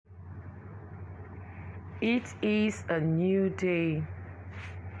It is a new day.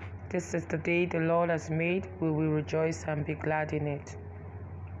 This is the day the Lord has made. We will rejoice and be glad in it.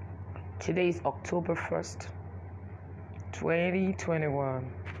 Today is October 1st,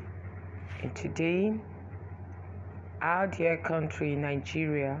 2021. And today, our dear country,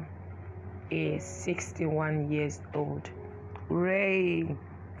 Nigeria, is 61 years old. Hooray!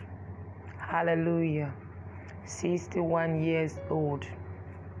 Hallelujah! 61 years old.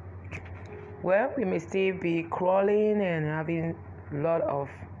 Well, we may still be crawling and having a lot of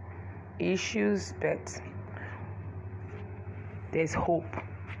issues, but there's hope.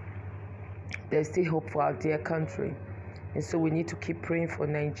 There's still hope for our dear country. And so we need to keep praying for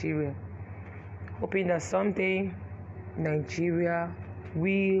Nigeria, hoping that someday Nigeria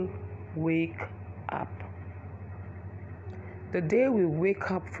will wake up. The day we wake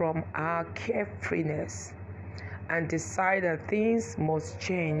up from our carefreeness and decide that things must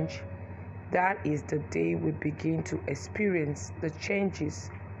change, that is the day we begin to experience the changes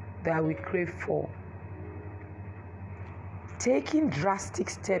that we crave for. Taking drastic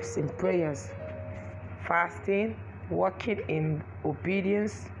steps in prayers, fasting, walking in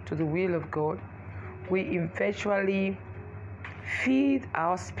obedience to the will of God, we eventually feed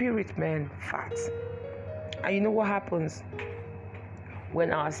our spirit man fat. And you know what happens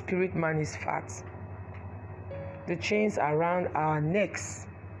when our spirit man is fat? The chains around our necks,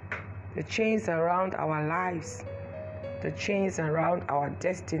 the chains around our lives, the chains around our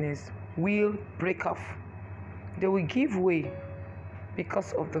destinies will break off. They will give way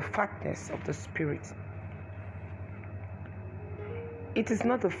because of the fatness of the spirit. It is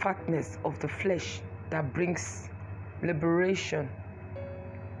not the fatness of the flesh that brings liberation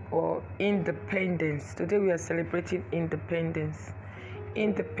or independence. Today we are celebrating independence.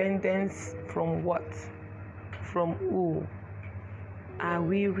 Independence from what? From who? Are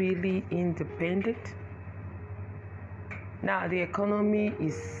we really independent? Now the economy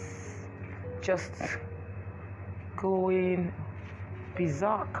is just going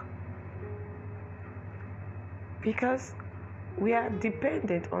berserk because we are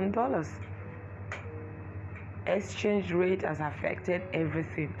dependent on dollars. Exchange rate has affected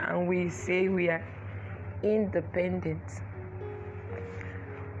everything, and we say we are independent.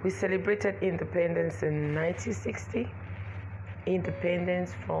 We celebrated independence in 1960.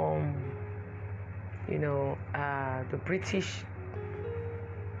 Independence from, the British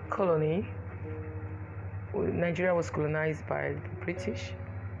colony. Nigeria was colonized by the British,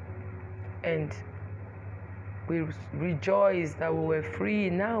 and we rejoiced that we were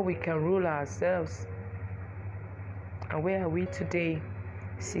free. Now we can rule ourselves. And where are we today,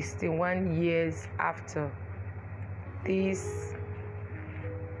 61 years after this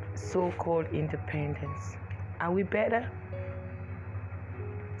so-called independence? Are we better?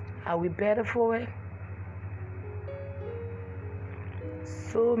 Are we better for it?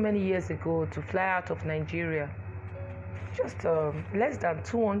 So many years ago, to fly out of Nigeria, just less than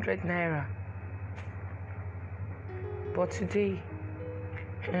 200 naira. But today,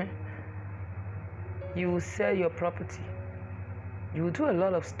 you will sell your property. You will do a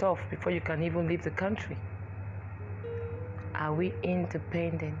lot of stuff before you can even leave the country. Are we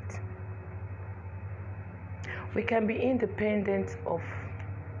independent? We can be independent of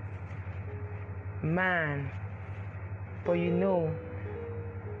man, but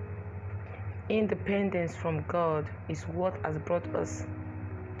independence from God is what has brought us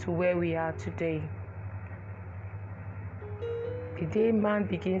to where we are today. The day man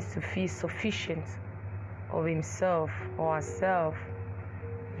begins to feel sufficient of himself or herself,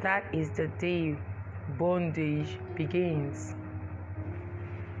 that is the day bondage begins.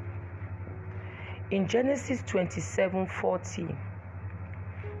 In Genesis 27:40,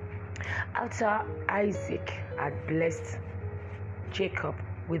 after Isaac had blessed Jacob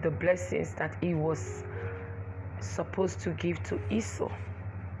with the blessings that he was supposed to give to Esau,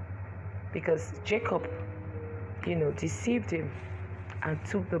 because Jacob, deceived him and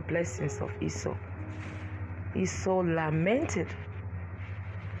took the blessings of Esau. Esau lamented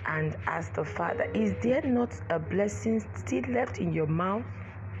and asked the father, "Is there not a blessing still left in your mouth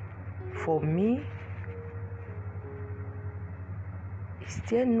for me? Is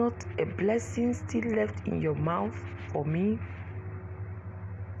there not a blessing still left in your mouth for me?"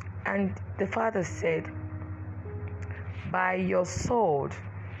 And the father said, "By your sword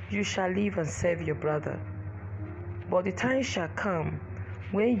you shall live and serve your brother. But the time shall come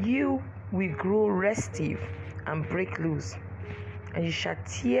when you will grow restive and break loose, and you shall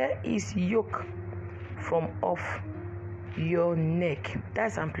tear his yoke from off your neck."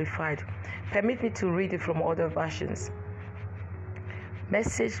 That's amplified. Permit me to read it from other versions.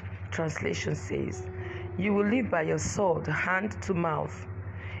 Message translation says, You will live by your sword, hand to mouth,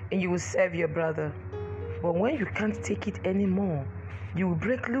 and you will serve your brother. But when you can't take it anymore, you will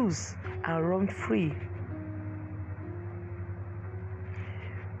break loose and run free.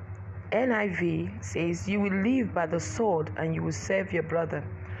 NIV says, you will live by the sword and you will serve your brother.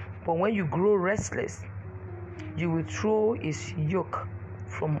 But when you grow restless, you will throw his yoke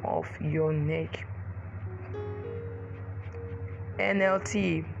from off your neck.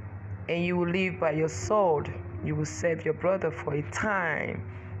 NLT, and you will live by your sword. You will serve your brother for a time.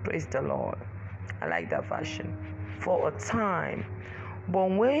 Praise the Lord. I like that version. For a time.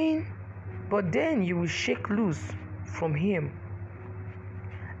 But then you will shake loose from him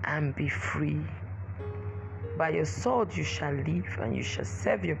and be free. By your sword you shall live, and you shall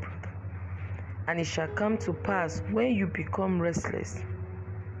serve your brother. And it shall come to pass, when you become restless,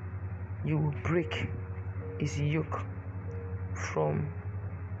 you will break his yoke from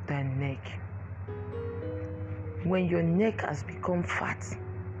thy neck. When your neck has become fat,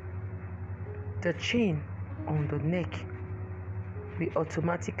 the chain on the neck will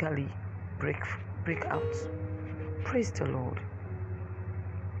automatically break out. Praise the Lord.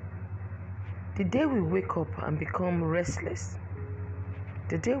 The day we wake up and become restless,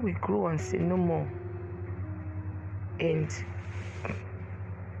 the day we grow and say no more, and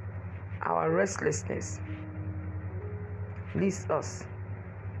our restlessness leads us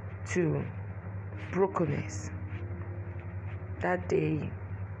to brokenness, that day,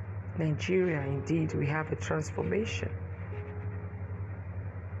 Nigeria, indeed, we have a transformation.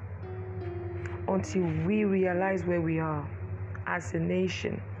 Until we realize where we are as a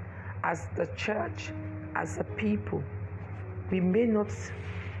nation, as the church, as a people, we may not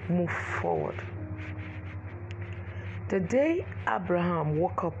move forward. The day Abraham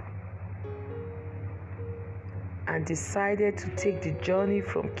woke up and decided to take the journey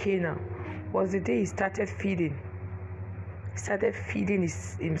from Canaan was the day he started feeding. He started feeding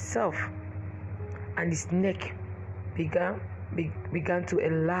himself, and his neck began to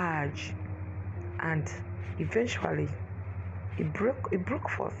enlarge, and eventually it broke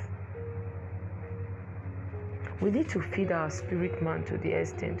forth. We need to feed our spirit man to the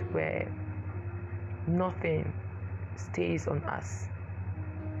extent where nothing stays on us,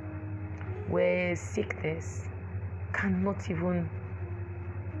 where sickness cannot even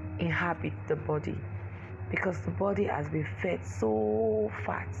inhabit the body, because the body has been fed so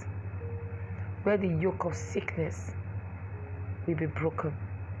fat, where the yoke of sickness will be broken,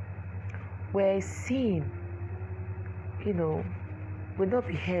 where sin, will not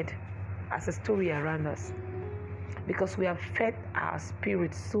be heard as a story around us, because we have fed our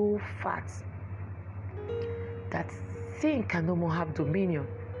spirit so fat that sin can no more have dominion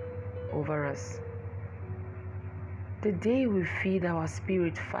over us. The day we feed our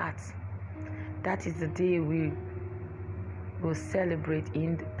spirit fat, that is the day we will celebrate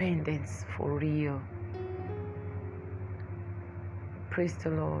independence for real. Praise the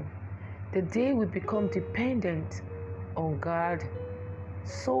Lord. The day we become dependent on God,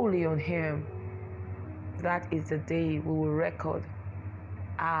 solely on Him, that is the day we will record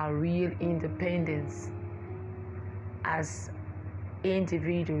our real independence as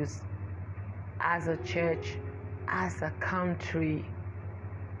individuals, as a church, as a country.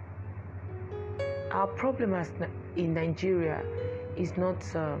 Our problem in Nigeria is not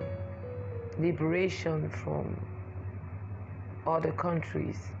liberation from other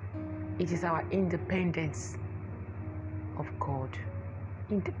countries. It is our independence of God.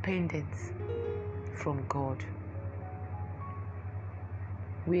 Independence from God.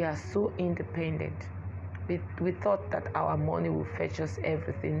 We are so independent. We thought that our money will fetch us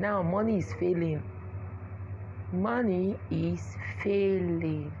everything. Now money is failing. Money is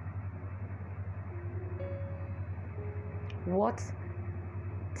failing. What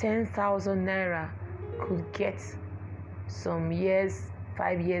 10,000 naira could get some years,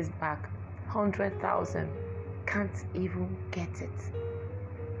 5 years back, 100,000 can't even get it.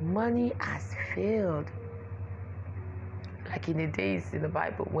 Money has failed. Like in the days in the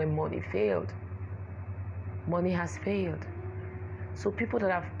Bible when money failed. Money has failed. So people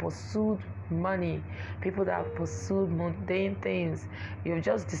that have pursued money, people that have pursued mundane things, you've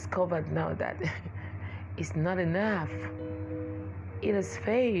just discovered now that it's not enough. It has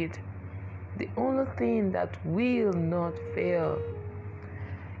failed. The only thing that will not fail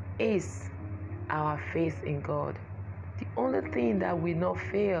is our faith in God. The only thing that will not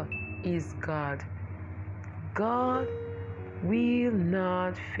fail is God. God will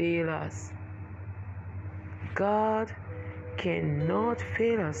not fail us. God cannot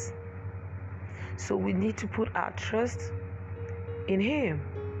fail us. So we need to put our trust in Him.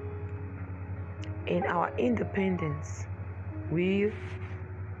 and our independence will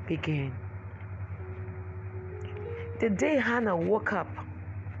begin. The day Hannah woke up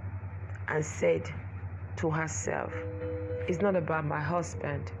and said to herself, it's not about my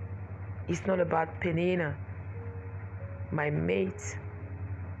husband, it's not about Penina, my mate,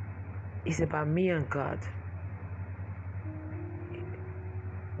 it's about me and God.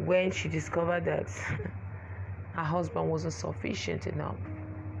 When she discovered that her husband wasn't sufficient enough,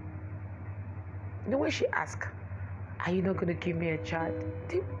 the way she asked, are you not going to give me a child?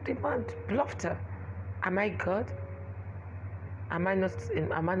 The man bluffed her. Am I God? Am I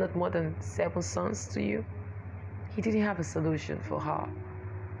not more than 7 sons to you? He didn't have a solution for her.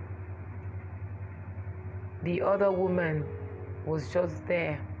 The other woman was just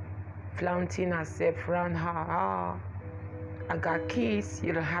there, flaunting herself around her. I got kids,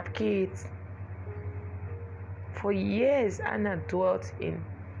 you don't have kids. For years, Anna dwelt in,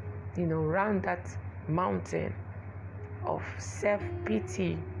 around that mountain of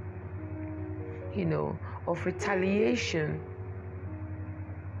self-pity, of retaliation,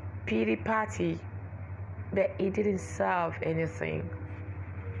 pity party, but it didn't serve anything.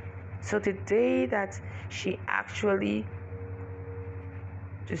 So the day that she actually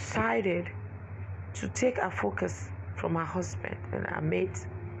decided to take her focus from her husband and her mate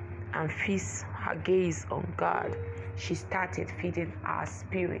and feast her gaze on God, she started feeding her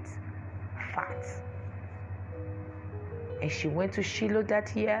spirit fat. And she went to Shiloh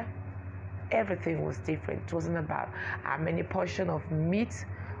that year. Everything was different. It wasn't about how many portion of meat,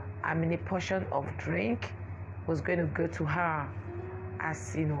 how many portion of drink was going to go to her,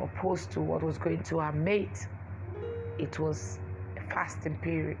 as opposed to what was going to her mate. It was a fasting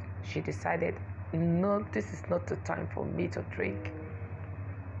period. She decided, no, this is not the time for meat or drink.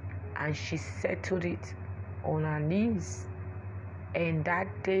 And she settled it on her knees. And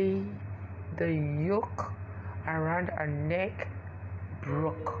that day, the yoke around her neck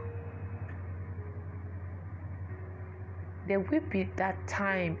broke. There will be that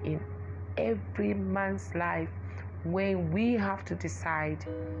time in every man's life when we have to decide.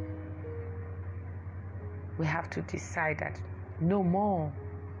 We have to decide that no more.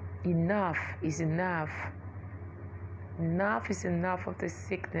 Enough is enough. Enough is enough of the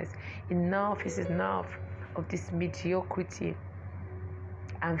sickness. Enough is enough of this mediocrity.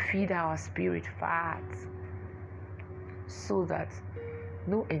 And feed our spirit fat so that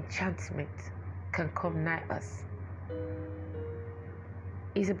no enchantment can come nigh us.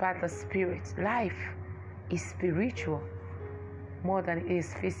 It's about the spirit. Life is spiritual more than it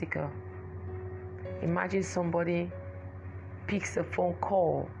is physical. Imagine somebody picks a phone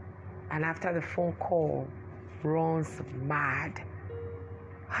call and after the phone call runs mad.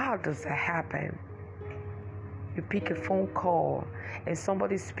 How does that happen? You pick a phone call and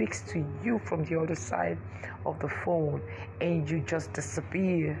somebody speaks to you from the other side of the phone and you just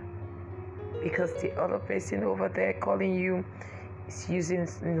disappear because the other person over there calling you is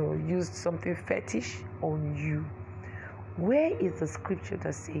used something fetish on you. Where is the scripture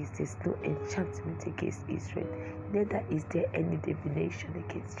that says there's no enchantment against Israel, neither is there any divination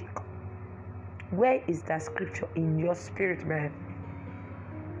against Jacob? Where is that scripture in your spirit, man?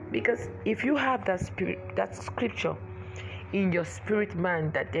 Because if you have that scripture in your spirit,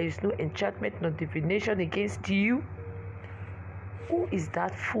 man, that there is no enchantment, no divination against you, who is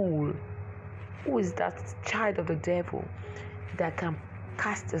that fool? Who is that child of the devil that can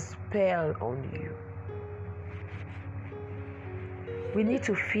cast a spell on you? We need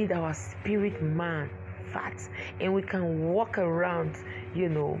to feed our spirit man fat, and we can walk around,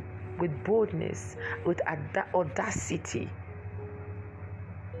 with boldness, with audacity,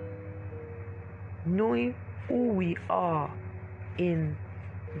 knowing who we are in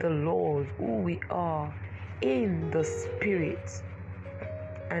the Lord, who we are in the Spirit.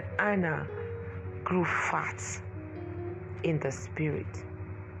 And Anna grew fat in the Spirit.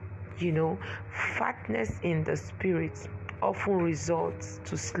 Fatness in the Spirit often results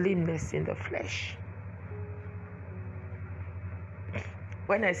to slimness in the flesh.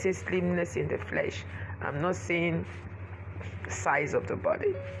 When I say slimness in the flesh, I'm not saying size of the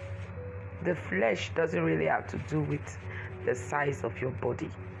body. The flesh doesn't really have to do with the size of your body.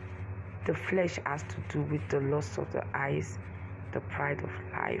 The flesh has to do with the lust of the eyes, the pride of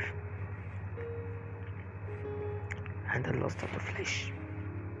life, and the lust of the flesh.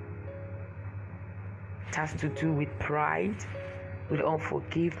 It has to do with pride, with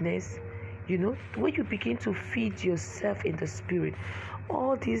unforgiveness. When you begin to feed yourself in the spirit,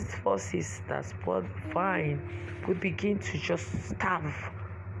 all these forces that spoil the vine will begin to just starve.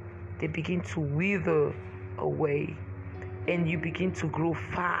 They begin to wither away, and you begin to grow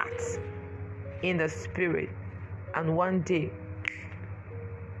fat. in the spirit, and one day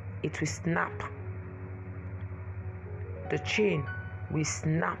it will snap. The chain will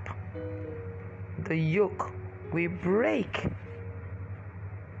snap. The yoke will break.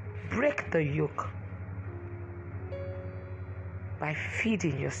 Break the yoke by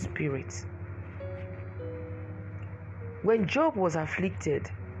feeding your spirit. When Job was afflicted,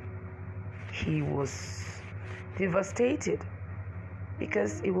 he was devastated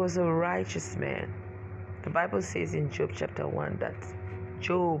because he was a righteous man. The Bible says in Job chapter 1 that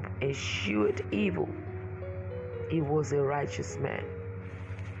Job eschewed evil. He was a righteous man.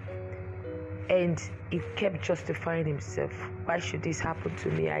 And he kept justifying himself. Why should this happen to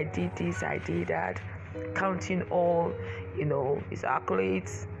me? I did this, I did that. Counting all, his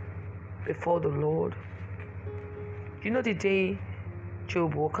accolades before the Lord. The day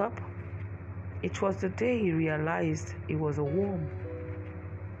Job woke up? It was the day he realized he was a worm.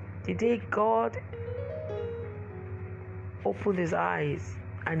 The day God opened his eyes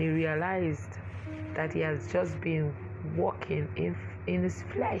and he realized that he has just been walking in his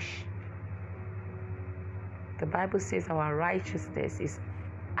flesh. The Bible says our righteousness is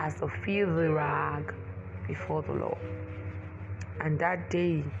as a filthy rag before the Lord. And that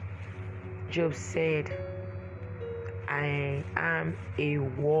day, Job said, I am a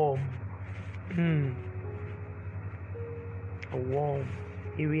worm. A worm.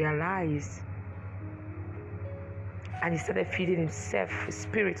 He realized, and he started feeding himself, his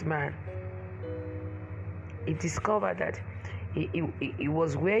spirit man. He discovered that he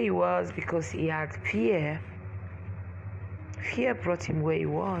was where he was because he had fear. Fear brought him where he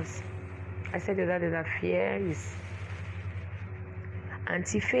was. I said the other day that fear is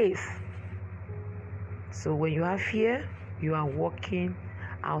anti-faith. So when you have fear, you are walking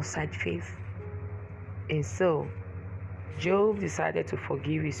outside faith. And so Job decided to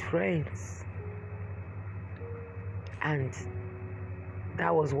forgive his friends. And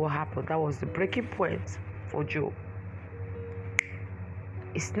that was what happened. That was the breaking point for Job.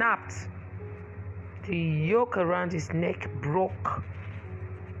 He snapped. The yoke around his neck broke.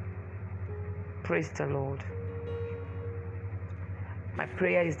 Praise the Lord. My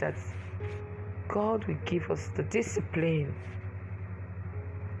prayer is that God will give us the discipline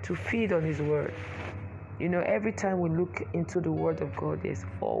to feed on his word. Every time we look into the word of God, it's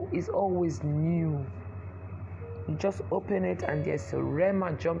always new. You just open it and there's a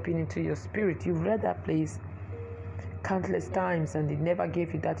rhema jumping into your spirit. You've read that place countless times and they never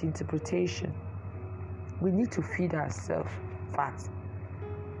gave you that interpretation. We need to feed ourselves fat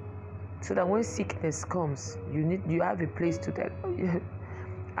so that when sickness comes, you have a place to tell.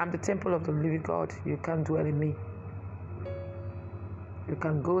 I'm the temple of the living God. You can't dwell in me. You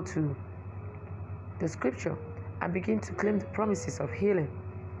can go to the scripture and begin to claim the promises of healing.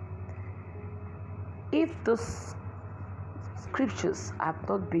 If those scriptures have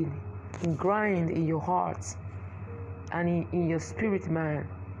not been ingrained in your heart and in your spirit man,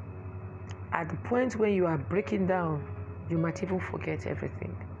 at the point when you are breaking down, you might even forget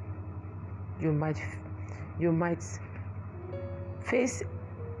everything. You might face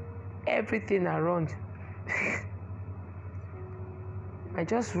everything around. I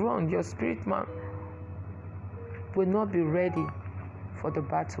just run. Your spirit man will not be ready for the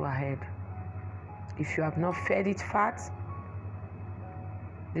battle ahead. If you have not fed it fat,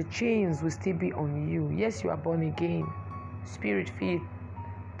 the chains will still be on you. Yes, you are born again, spirit filled,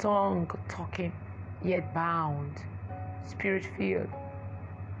 tongue talking, yet bound. Spirit filled,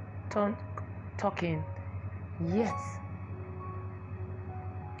 tongue talking, yet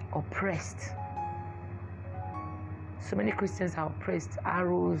oppressed. So many Christians are oppressed.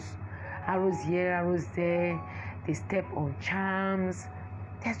 Arrows here, arrows there. They step on charms.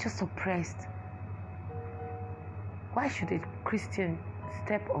 They're just oppressed. Why should a Christian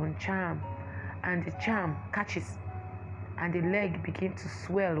step on charm and the charm catches and the leg begin to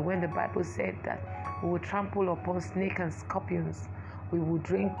swell when the Bible said that we will trample upon snakes and scorpions, we will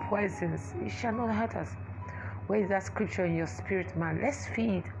drink poisons, it shall not hurt us? Where is that scripture in your spirit man? Let's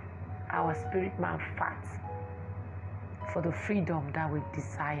feed our spirit man fat for the freedom that we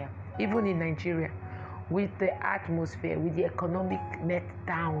desire. Even in Nigeria, with the atmosphere, with the economic net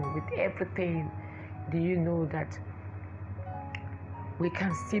down, with everything, do you know that we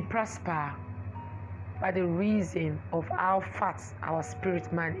can still prosper by the reason of how fat our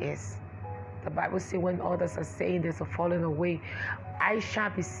spirit man is? The Bible says when others are saying there's a falling away, I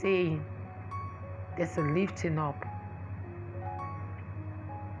shall be saying there's a lifting up.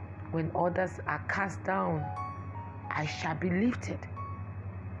 When others are cast down, I shall be lifted,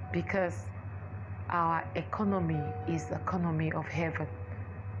 because our economy is the economy of heaven.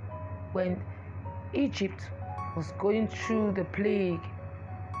 When Egypt was going through the plague,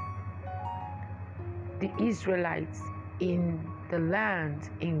 the Israelites in the land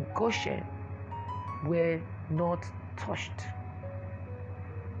in Goshen were not touched.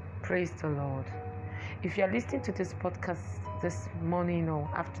 Praise the Lord. If you are listening to this podcast this morning or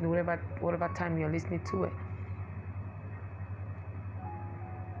afternoon, whatever time you are listening to it,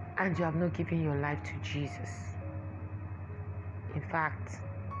 and you have not given your life to Jesus, in fact,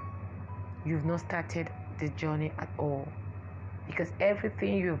 you've not started the journey at all, because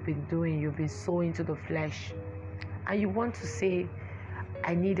everything you've been doing, you've been sowing to the flesh, and you want to say,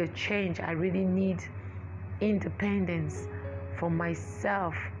 I need a change. I really need independence from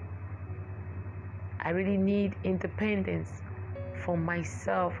myself. I really need independence from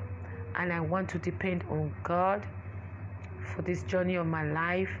myself, and I want to depend on God for this journey of my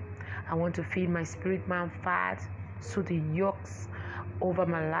life. I want to feed my spirit man fat, so the yokes over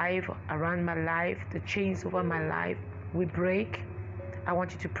my life, around my life, the chains over my life will break. I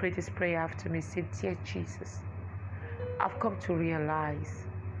want you to pray this prayer after me. Say, dear Jesus, I've come to realize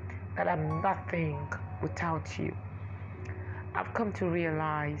that I'm nothing without you. I've come to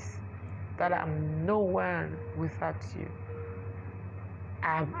realize that I'm no one without you.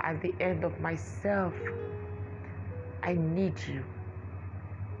 I'm at the end of myself. I need you.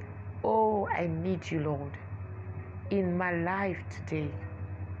 Oh, I need you, Lord, in my life today.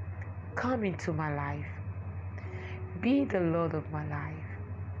 Come into my life. Be the Lord of my life.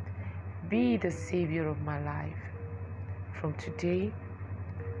 Be the Savior of my life. From today,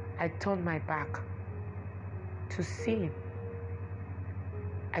 I turn my back to sin.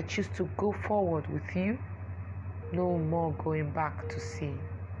 I choose to go forward with you. No more going back to sin.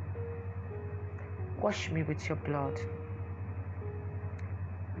 Wash me with your blood.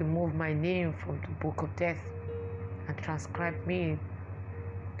 Remove my name from the book of death and transcribe me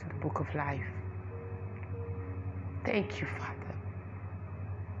to the book of life. Thank you, Father.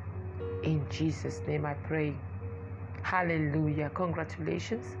 In Jesus' name I pray. Hallelujah.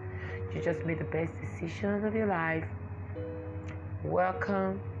 Congratulations. You just made the best decision of your life.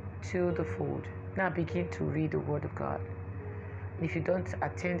 Welcome to the fold. Now begin to read the Word of God. If you don't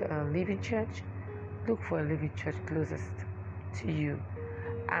attend a living church, look for a living church closest to you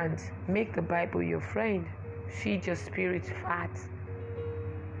and make the Bible your friend. Feed your spirit fat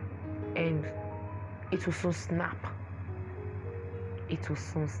and it will soon snap. It will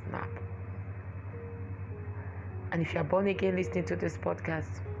soon snap. And if you are born again listening to this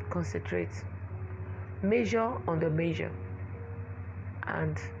podcast, concentrate. Measure on the major.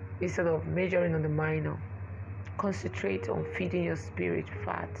 And instead of measuring on the minor, concentrate on feeding your spirit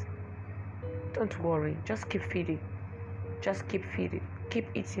fat. Don't worry. Just keep feeding. Just keep feeding. Keep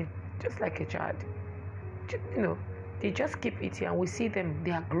eating. Just like a child. They just keep eating and we see them.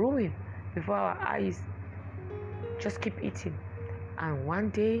 They are growing before our eyes. Just keep eating. And one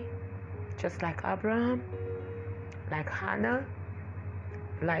day, just like Abraham, like Hannah,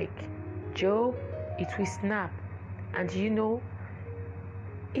 like Job, it will snap. And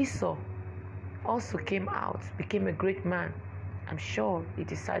Esau also came out, became a great man. I'm sure he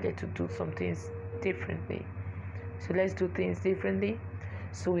decided to do some things differently. So let's do things differently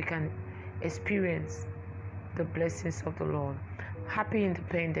so we can experience the blessings of the Lord. Happy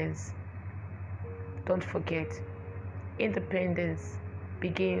independence. Don't forget, independence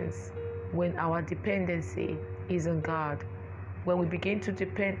begins when our dependency is on God. When we begin to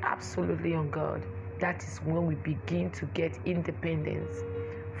depend absolutely on God, that is when we begin to get independence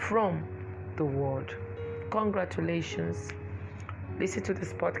from the world. Congratulations. Listen to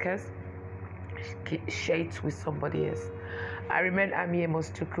this podcast. Share it with somebody else. I remain Ami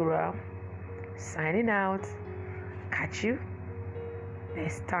Tukura, signing out. Catch you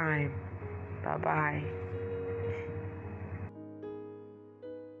next time. Bye-bye.